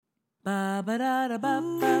Welcome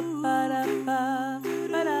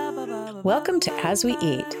to As We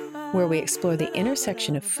Eat, where we explore the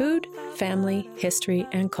intersection of food, family, history,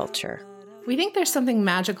 and culture. We think there's something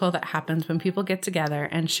magical that happens when people get together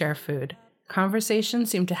and share food. Conversations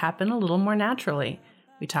seem to happen a little more naturally.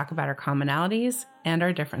 We talk about our commonalities and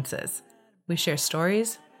our differences. We share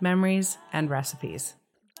stories, memories, and recipes.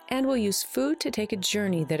 And we'll use food to take a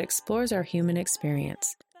journey that explores our human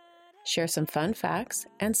experience. Share some fun facts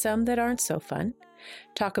and some that aren't so fun.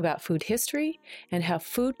 Talk about food history and how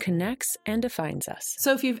food connects and defines us.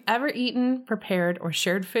 So if you've ever eaten, prepared, or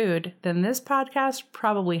shared food, then this podcast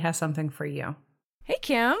probably has something for you. Hey,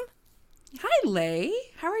 Kim. Hi, Lay.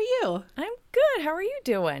 How are you? I'm good. How are you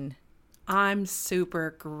doing? I'm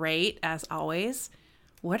super great, as always.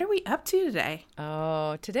 What are we up to today?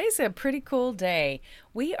 Oh, today's a pretty cool day.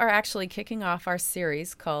 We are actually kicking off our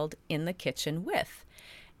series called In the Kitchen With.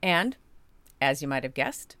 And, as you might have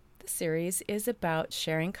guessed, the series is about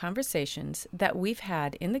sharing conversations that we've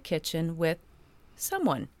had in the kitchen with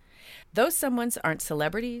someone. Those someones aren't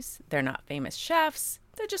celebrities, they're not famous chefs,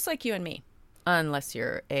 they're just like you and me. Unless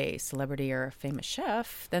you're a celebrity or a famous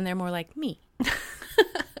chef, then they're more like me.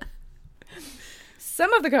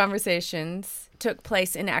 Some of the conversations took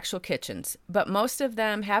place in actual kitchens, but most of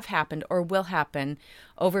them have happened or will happen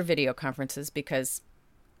over video conferences because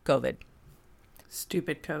COVID.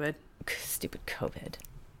 Stupid COVID. Stupid COVID.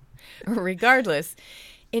 Regardless,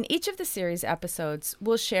 in each of the series episodes,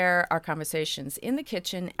 we'll share our conversations in the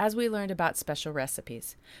kitchen as we learned about special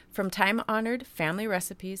recipes, from time-honored family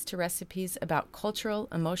recipes to recipes about cultural,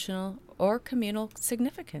 emotional, or communal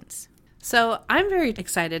significance. So I'm very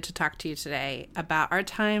excited to talk to you today about our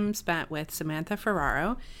time spent with Samantha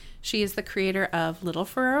Ferraro. She is the creator of Little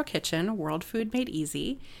Ferraro Kitchen, World Food Made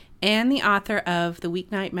Easy, and the author of The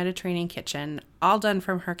Weeknight Mediterranean Kitchen, all done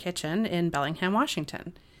from her kitchen in Bellingham,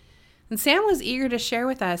 Washington. And Sam was eager to share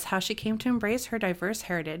with us how she came to embrace her diverse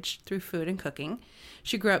heritage through food and cooking.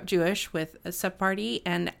 She grew up Jewish with Sephardi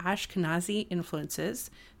and Ashkenazi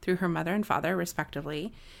influences through her mother and father,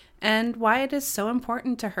 respectively, and why it is so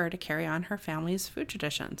important to her to carry on her family's food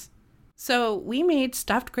traditions. So we made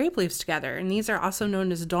stuffed grape leaves together, and these are also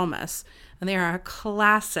known as dolmas, and they are a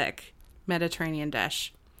classic Mediterranean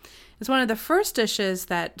dish. It's one of the first dishes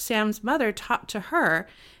that Sam's mother taught to her,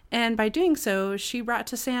 and by doing so, she brought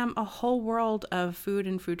to Sam a whole world of food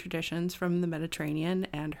and food traditions from the Mediterranean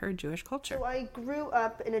and her Jewish culture. So I grew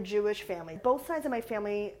up in a Jewish family. Both sides of my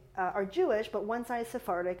family are Jewish, but one side is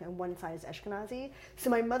Sephardic and one side is Ashkenazi. So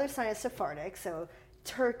my mother's side is Sephardic, so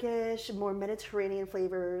Turkish, more Mediterranean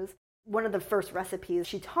flavors. One of the first recipes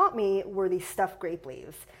she taught me were these stuffed grape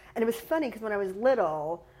leaves. And it was funny because when I was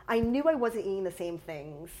little, I knew I wasn't eating the same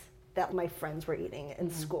things that my friends were eating in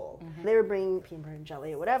school. Mm-hmm. They were bringing peanut butter and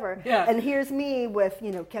jelly or whatever. Yeah. And here's me with,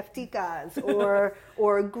 keftikas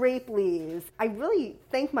or grape leaves. I really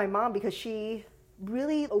thank my mom because she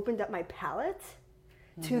really opened up my palate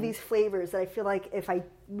to these flavors that I feel like if I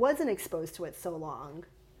wasn't exposed to it so long,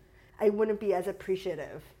 I wouldn't be as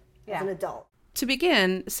appreciative as an adult. To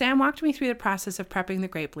begin, Sam walked me through the process of prepping the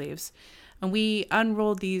grape leaves. And we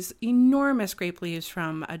unrolled these enormous grape leaves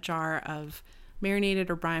from a jar of marinated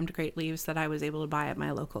or brimed grape leaves that I was able to buy at my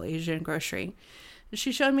local Asian grocery.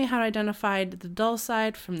 She showed me how to identify the dull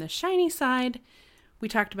side from the shiny side. We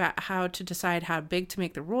talked about how to decide how big to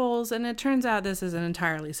make the rolls, and it turns out this is an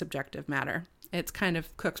entirely subjective matter. It's kind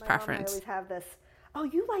of cook's preference. I always have this, oh,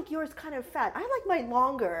 you like yours kind of fat. I like mine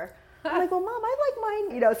longer. I'm like, well, Mom, I like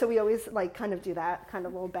mine. So we always kind of do that kind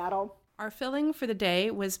of little battle. Our filling for the day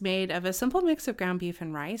was made of a simple mix of ground beef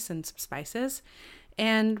and rice and some spices.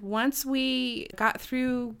 And once we got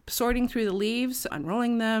through sorting through the leaves,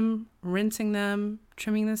 unrolling them, rinsing them,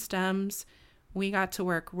 trimming the stems, we got to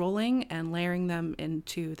work rolling and layering them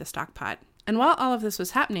into the stock pot. And while all of this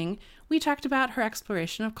was happening, we talked about her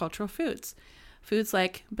exploration of cultural foods. Foods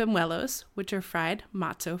like bimuelos, which are fried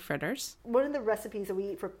matzo fritters. One of the recipes that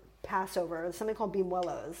we eat for Passover is something called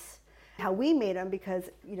bimuelos. How we made them because,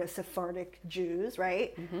 Sephardic Jews,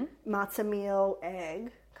 right? Mm-hmm. Matzah meal,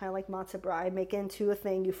 egg, kind of like matzah bride, make it into a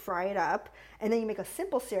thing, you fry it up, and then you make a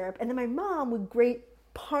simple syrup. And then my mom would grate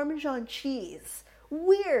Parmesan cheese.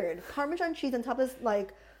 Weird. Parmesan cheese on top of this,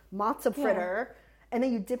 matzah fritter, and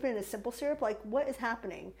then you dip it in a simple syrup. What is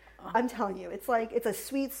happening? I'm telling you, it's a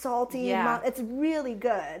sweet, salty, it's really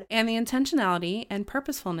good. And the intentionality and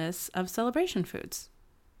purposefulness of celebration foods.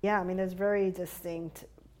 Yeah, there's very distinct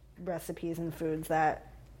recipes and foods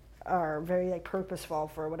that are very purposeful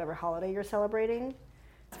for whatever holiday you're celebrating.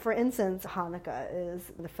 For instance, Hanukkah is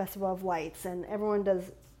the festival of lights, and everyone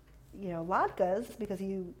does, latkes because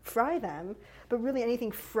you fry them, but really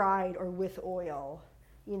anything fried or with oil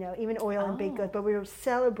even oil and baked goods, but we were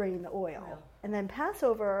celebrating the oil. And then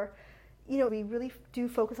Passover, we really do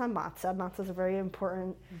focus on matzah. Matzah is a very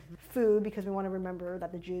important food because we want to remember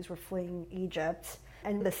that the Jews were fleeing Egypt.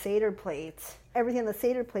 And the Seder plate, everything on the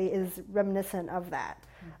Seder plate is reminiscent of that,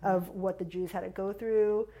 of what the Jews had to go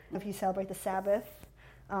through. If you celebrate the Sabbath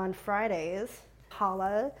on Fridays,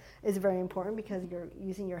 challah is very important because you're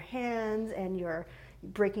using your hands and you're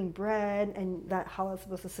breaking bread, and that challah is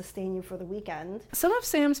supposed to sustain you for the weekend. Some of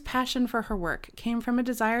Sam's passion for her work came from a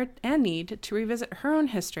desire and need to revisit her own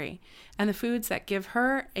history and the foods that give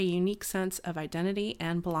her a unique sense of identity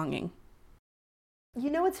and belonging.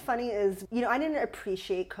 What's funny is, I didn't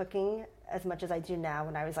appreciate cooking as much as I do now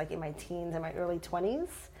when I was in my teens and my early 20s.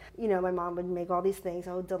 My mom would make all these things,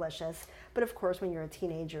 delicious. But of course, when you're a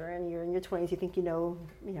teenager and you're in your 20s, you think you know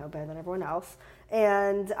better than everyone else.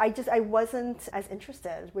 And I wasn't as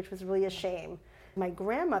interested, which was really a shame. My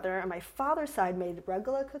grandmother on my father's side made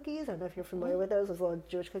regula cookies. I don't know if you're familiar with those little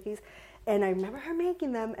Jewish cookies. And I remember her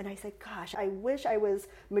making them, and I said, gosh, I wish I was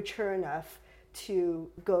mature enough to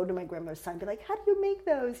go to my grandmother's side and be like, how do you make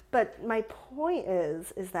those? But my point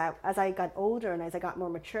is that as I got older and as I got more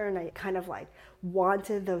mature and I kind of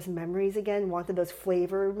wanted those memories again, wanted those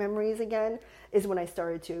flavor memories again, is when I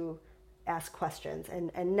started to ask questions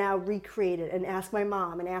and now recreate it and ask my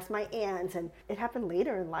mom and ask my aunts. And it happened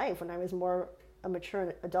later in life when I was more a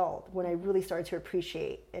mature adult, when I really started to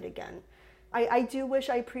appreciate it again. I do wish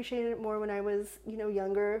I appreciated it more when I was,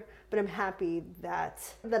 younger, but I'm happy that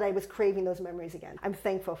I was craving those memories again. I'm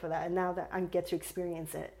thankful for that, and now that I get to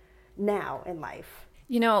experience it now in life.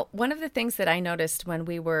 One of the things that I noticed when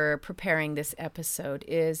we were preparing this episode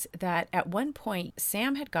is that at one point,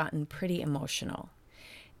 Sam had gotten pretty emotional.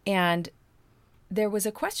 And there was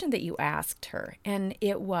a question that you asked her, and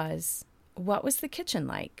it was, what was the kitchen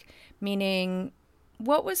like? Meaning,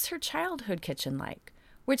 what was her childhood kitchen like?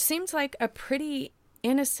 Which seems like a pretty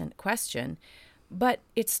innocent question, but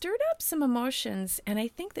it stirred up some emotions, and I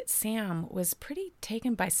think that Sam was pretty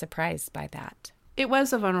taken by surprise by that. It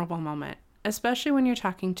was a vulnerable moment, especially when you're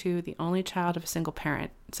talking to the only child of a single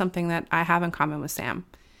parent, something that I have in common with Sam.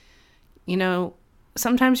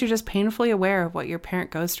 Sometimes you're just painfully aware of what your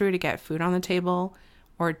parent goes through to get food on the table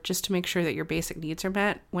or just to make sure that your basic needs are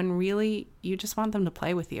met, when really you just want them to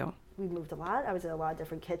play with you. We moved a lot. I was in a lot of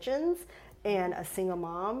different kitchens. And a single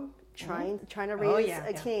mom trying to raise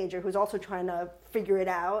a teenager who's also trying to figure it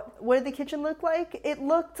out. What did the kitchen look like? It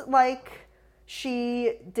looked like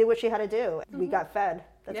she did what she had to do. We got fed.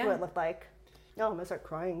 That's what it looked like. Oh, I'm going to start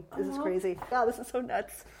crying. This is crazy. Wow, this is so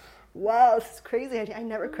nuts. Wow, this is crazy. I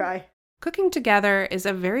never cry. Cooking together is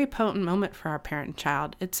a very potent moment for our parent and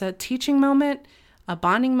child. It's a teaching moment, a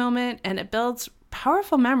bonding moment, and it builds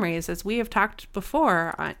powerful memories, as we have talked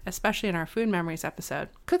before, especially in our food memories episode.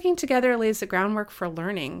 Cooking together lays the groundwork for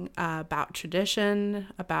learning about tradition,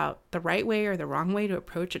 about the right way or the wrong way to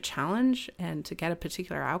approach a challenge and to get a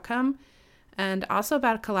particular outcome, and also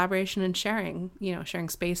about collaboration and sharing, sharing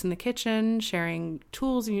space in the kitchen, sharing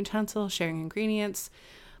tools and utensils, sharing ingredients,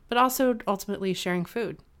 but also ultimately sharing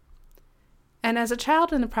food. And as a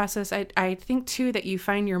child in the process, I think too that you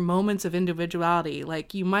find your moments of individuality.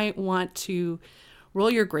 Like you might want to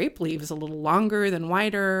roll your grape leaves a little longer than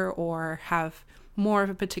wider, or have more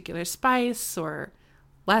of a particular spice or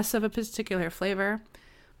less of a particular flavor.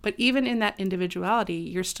 But even in that individuality,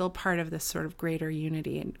 you're still part of this sort of greater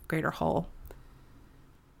unity and greater whole.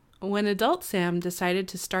 When adult Sam decided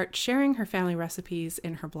to start sharing her family recipes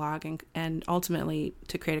in her blog and ultimately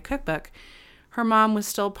to create a cookbook, her mom was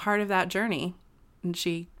still part of that journey, and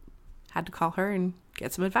she had to call her and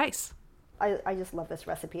get some advice. I just love this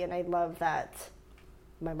recipe, and I love that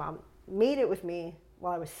my mom made it with me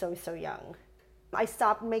while I was so young. I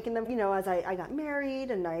stopped making them, as I got married,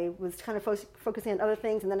 and I was kind of focusing on other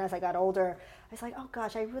things, and then as I got older, I was like, oh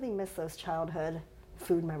gosh, I really miss those childhood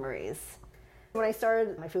food memories. When I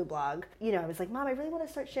started my food blog, I was like, Mom, I really want to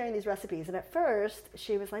start sharing these recipes. And at first,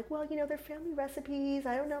 she was like, well, they're family recipes.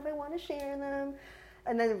 I don't know if I want to share them.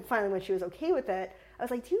 And then finally, when she was okay with it, I was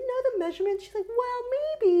like, do you know the measurements? She's like,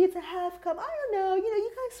 well, maybe it's a half cup. I don't know. You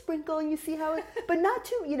kind of sprinkle and you see how it, but not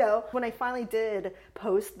too, When I finally did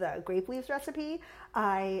post the grape leaves recipe,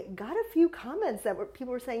 I got a few comments that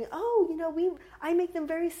people were saying, oh, I make them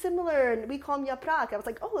very similar, and we call them yaprak. I was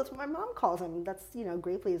like, oh, that's what my mom calls them. That's,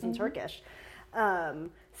 grape leaves in Turkish.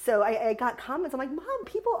 So I got comments. I'm like, Mom,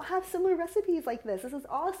 people have similar recipes like this. This is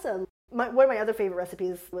awesome. One of my other favorite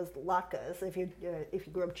recipes was latkes. If you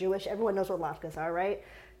grew up Jewish, everyone knows what latkes are, right?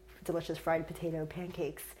 Delicious fried potato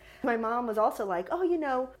pancakes. My mom was also like,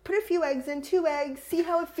 oh, put a few eggs in, 2 eggs, see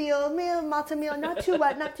how it feels. Matzah meal, not too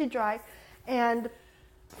wet, not too dry. And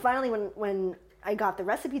finally, when I got the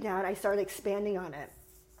recipe down, I started expanding on it.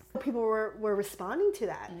 People were responding to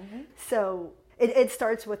that. So it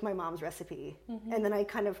starts with my mom's recipe. And then I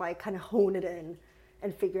kind of hone it in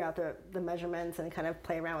and figure out the measurements and kind of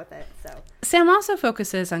play around with it. So Sam also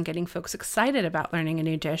focuses on getting folks excited about learning a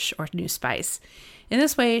new dish or new spice. In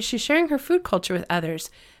this way, she's sharing her food culture with others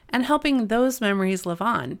and helping those memories live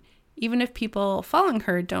on. Even if people following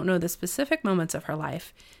her don't know the specific moments of her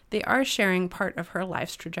life, they are sharing part of her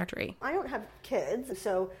life's trajectory. I don't have kids,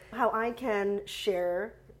 so how I can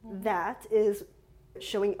share that is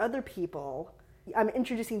showing other people. I'm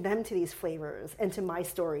introducing them to these flavors and to my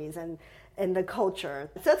stories and the culture.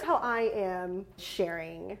 So that's how I am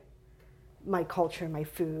sharing my culture, my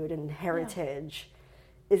food and heritage,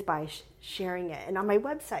 is by sharing it. And on my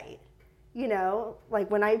website, you know, like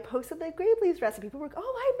when I posted the grape leaves recipe, people were like, oh,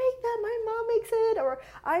 I make that, my mom makes it, or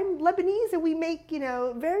I'm Lebanese and we make, you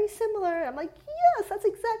know, very similar. I'm like, yes, that's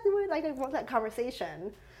exactly what I want, that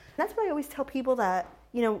conversation. That's why I always tell people that,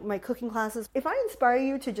 you know, my cooking classes, if I inspire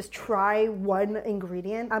you to just try one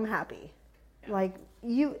ingredient, I'm happy. Like,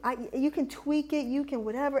 you can tweak it, you can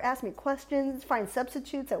whatever, ask me questions, find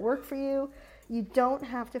substitutes that work for you. You don't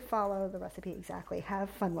have to follow the recipe exactly. Have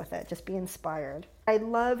fun with it. Just be inspired. I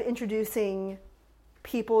love introducing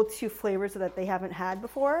people to flavors that they haven't had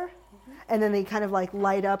before, and then they kind of like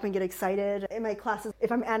light up and get excited. In my classes,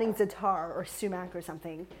 if I'm adding za'atar or sumac or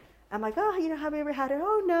something, I'm like, oh, you know, have you ever had it?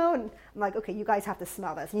 Oh, no. And I'm like, okay, you guys have to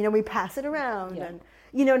smell this. And, you know, we pass it around. Yeah. And,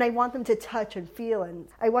 you know, and I want them to touch and feel, and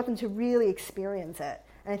I want them to really experience it.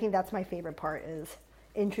 And I think that's my favorite part, is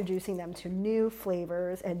introducing them to new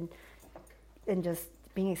flavors and just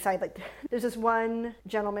being excited. Like, there's this one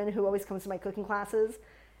gentleman who always comes to my cooking classes.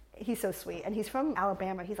 He's so sweet. And he's from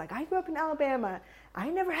Alabama. He's like, I grew up in Alabama. I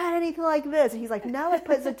never had anything like this. And he's like, now I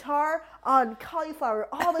put za'atar on cauliflower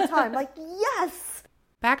all the time. Like, yes!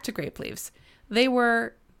 Back to grape leaves. They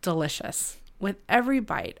were delicious. With every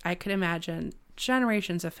bite, I could imagine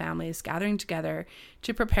generations of families gathering together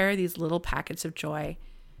to prepare these little packets of joy.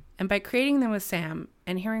 And by creating them with Sam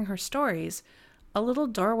and hearing her stories, a little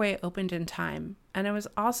doorway opened in time, and I was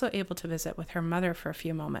also able to visit with her mother for a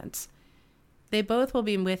few moments. They both will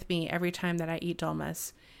be with me every time that I eat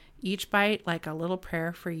dolmas, each bite like a little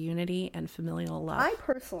prayer for unity and familial love. I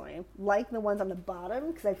personally like the ones on the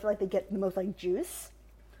bottom because I feel like they get the most like juice.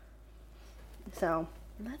 So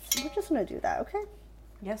we're just gonna do that, okay?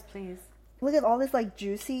 Yes, please. Look at all this like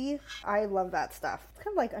juicy. I love that stuff. It's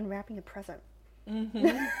kind of like unwrapping a present. Isn't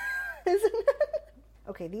it?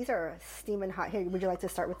 Okay, these are steaming hot. Here, would you like to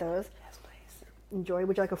start with those? Yes, please. Enjoy.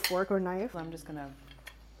 Would you like a fork or a knife? I'm just gonna.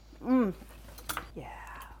 Yeah.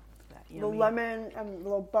 That The yummy. lemon and a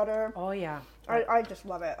little butter. Oh yeah. I just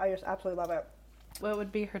love it. I just absolutely love it. What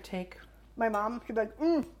would be her take? My mom, she'd be like,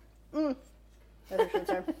 That's what she'd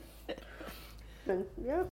say. And,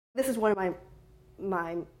 yeah. This is one of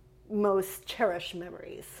my most cherished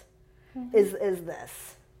memories. Is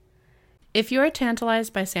this. If you're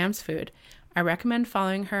tantalized by Sam's food, I recommend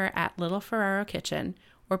following her at Little Ferraro Kitchen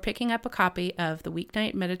or picking up a copy of The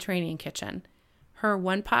Weeknight Mediterranean Kitchen. Her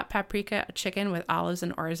one-pot paprika chicken with olives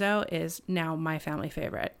and orzo is now my family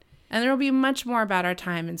favorite. And there will be much more about our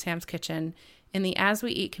time in Sam's kitchen in the As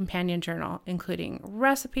We Eat companion journal, including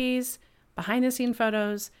recipes, behind-the-scene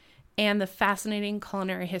photos, and the fascinating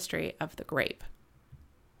culinary history of the grape.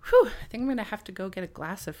 Whew, I think I'm going to have to go get a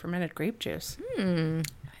glass of fermented grape juice.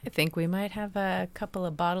 I think we might have a couple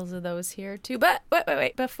of bottles of those here too. But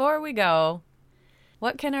wait. Before we go,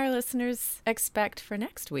 what can our listeners expect for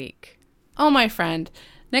next week? Oh, my friend.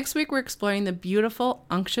 Next week, we're exploring the beautiful,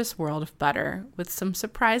 unctuous world of butter with some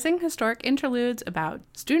surprising historic interludes about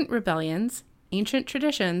student rebellions, ancient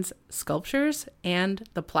traditions, sculptures, and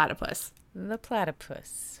the platypus. The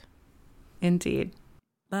platypus. Indeed.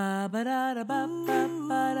 For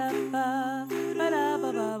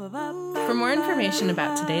more information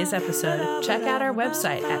about today's episode, check out our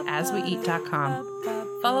website at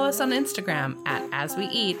asweeat.com. Follow us on Instagram at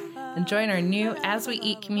asweeat and join our new As We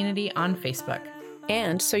Eat community on Facebook.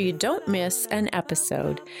 And so you don't miss an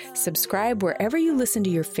episode, subscribe wherever you listen to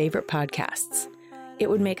your favorite podcasts. It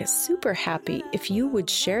would make us super happy if you would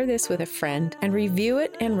share this with a friend and review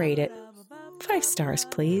it and rate it. 5 stars,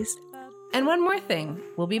 please. And one more thing,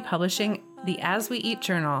 we'll be publishing the As We Eat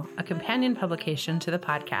Journal, a companion publication to the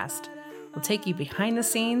podcast. We'll take you behind the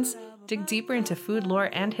scenes, dig deeper into food lore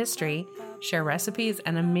and history, share recipes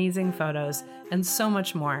and amazing photos, and so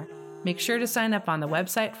much more. Make sure to sign up on the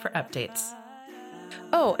website for updates.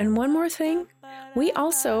 Oh, and one more thing. We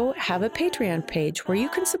also have a Patreon page where you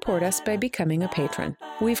can support us by becoming a patron.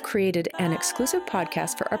 We've created an exclusive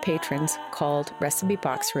podcast for our patrons called Recipe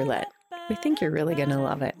Box Roulette. We think you're really going to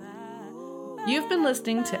love it. You've been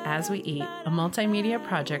listening to As We Eat, a multimedia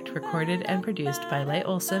project recorded and produced by Leigh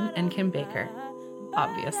Olson and Kim Baker,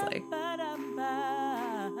 obviously.